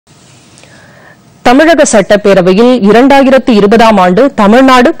தமிழக சட்டப்பேரவையில் 2020ஆம் ஆண்டு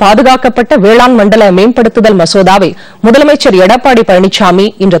தமிழ்நாடு பாதுகாக்கப்பட்ட வேளாண் மண்டல மேம்படுத்துதல் மசோதாவை முதலமைச்சர் எடப்பாடி பழனிசாமி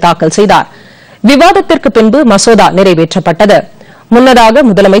இன்று தாக்கல் செய்தார். விவாதத்திற்கு பின்பு மசோதா நிறைவேற்றப்பட்டது. முன்னதாக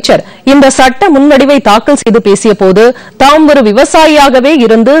முதலமைச்சர் இந்த சட்ட முன்வடிவை தாக்கல் செய்து பேசியபோது தாம் ஒரு விவசாயியாகவே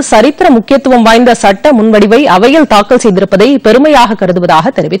இருந்து சரித்திர முக்கியத்துவம் வாய்ந்த சட்ட முன்வடிவை அவையில் தாக்கல் செய்திருப்பதை பெருமையாக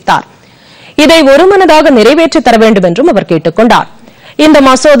கருதுவதாக தெரிவித்தார். இதை ஒருமனதாக நிறைவேற்றித் தர வேண்டும் என்றும் அவர் கேட்டுக் கொண்டார். இந்த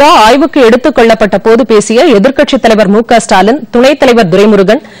மசோதா ஆய்வுக்கு எடுத்துக் கொள்ளப்பட்ட போது பேசிய எதிர்க்கட்சித் தலைவர் மு.க.ஸ்டாலின், துணைத் தலைவர்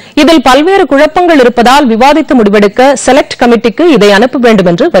துரைமுருகன் இதில் பல்வேறு குழப்பங்கள் இருப்பதால் விவாதித்து முடிவெடுக்க செலக்ட் கமிட்டிக்கு இதை அனுப்ப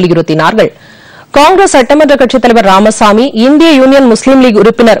வேண்டும் என்று வலியுறுத்தினார்கள். காங்கிரஸ் சட்டமன்ற கட்சித் தலைவர் ராமசாமி, இந்திய யூனியன் முஸ்லீம் லீக்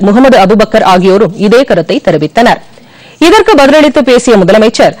உறுப்பினர் முகமது அபுபக்கர் ஆகியோரும் இதே கருத்தை தெரிவித்தனர். இதற்கு பதிலளித்து பேசிய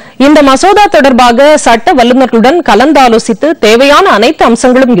முதலமைச்சர், இந்த மசோதா தொடர்பாக சட்ட வல்லுநர்களுடன் கலந்தாலோசித்து தேவையான அனைத்து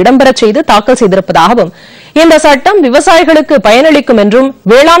அம்சங்களும் இடம்பெறச் செய்து தாக்கல் செய்திருப்பதாகவும், இந்த சட்டம் விவசாயிகளுக்கு பயனளிக்கும் என்றும்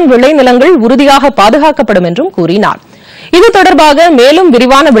வேளாண் விளைநிலங்கள் உறுதியாக பாதுகாக்கப்படும் என்றும் கூறினார். இது தொடர்பாக மேலும்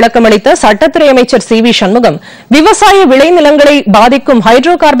விரிவான விளக்கமளித்த சட்டத்துறை அமைச்சர் சி.வி. சண்முகம், விவசாய விளைநிலங்களை பாதிக்கும்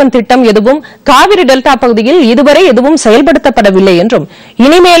ஹைட்ரோ கார்பன் திட்டம் எதுவும் காவிரி டெல்டா பகுதியில் இதுவரை எதுவும் செயல்படுத்தப்படவில்லை என்றும்,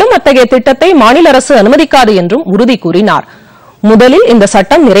 இனிமேலும் அத்தகைய திட்டத்தை மாநில அரசு அனுமதிக்காது என்றும் உறுதி கூறினார். முதலில் இந்த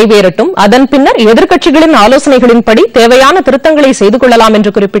சட்டம் நிறைவேறட்டும், அதன் பின்னர் எதிர்க்கட்சிகளின் ஆலோசனைகளின்படி தேவையான திருத்தங்களை செய்து கொள்ளலாம்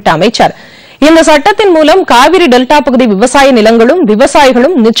என்று குறிப்பிட்ட அமைச்சர், இந்த சட்டத்தின் மூலம் காவிரி டெல்டா பகுதி விவசாய நிலங்களும்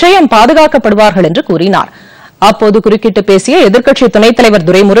விவசாயிகளும் நிச்சயம் பாதுகாக்கப்படுவார்கள் என்று கூறினார். அப்போது குறுக்கிட்டு பேசிய எதிர்க்கட்சி துணைத் தலைவர்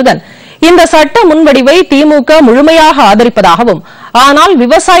துரைமுருகன், இந்த சட்ட முன்வடிவை திமுக முழுமையாக ஆதரிப்பதாகவும், ஆனால்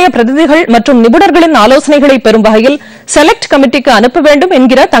விவசாய பிரதிநிதிகள் மற்றும் நிபுணர்களின் ஆலோசனைகளை பெறும் வகையில் செலக்ட் கமிட்டிக்கு அனுப்ப வேண்டும்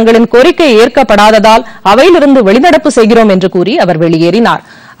என்கிற தங்களின் கோரிக்கை ஏற்கப்படாததால் அவையிலிருந்து வெளிநடப்பு செய்கிறோம் என்று கூறி அவர் வெளியேறினார்.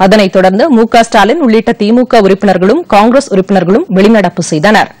 அதனைத் தொடர்ந்து மு.க.ஸ்டாலின் உள்ளிட்ட திமுக உறுப்பினர்களும் காங்கிரஸ் உறுப்பினர்களும் வெளிநடப்பு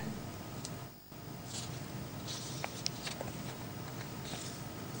செய்தனர்.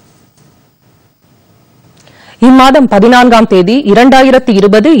 இம்மாதம் 14ஆம் தேதி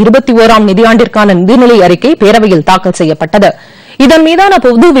 2020-21ஆம் நிதியாண்டிற்கான நிதிநிலை அறிக்கை பேரவையில் தாக்கல் செய்யப்பட்டது. இதன் மீதான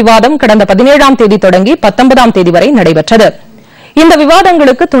பொது விவாதம் கடந்த 17ஆம் தேதி தொடங்கி 19ஆம் தேதி வரை நடைபெற்றது. இந்த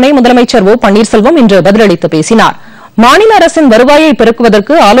விவாதங்களுக்கு துணை முதலமைச்சர் ஓ பன்னீர்செல்வம் இன்று பதிலளித்து பேசினார். மாநில அரசின் வருவாயை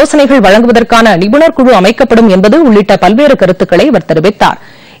பெருக்குவதற்கு ஆலோசனைகள் வழங்குவதற்கான நிபுணர் குழு அமைக்கப்படும் என்பது உள்ளிட்ட பல்வேறு கருத்துக்களை அவர் தெரிவித்தார்.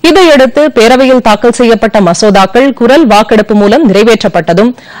 இதையடுத்து பேரவையில் தாக்கல் செய்யப்பட்ட மசோதாக்கள் குரல் வாக்கெடுப்பு மூலம்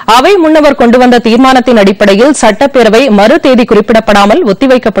நிறைவேற்றப்பட்டதும், அவை முன்னவர் கொண்டுவந்த தீர்மானத்தின் அடிப்படையில் சட்டப்பேரவை மறு தேதி குறிப்பிடப்படாமல்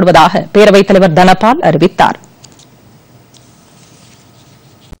ஒத்திவைக்கப்படுவதாக பேரவைத் தலைவர் தனபால் அறிவித்தார்.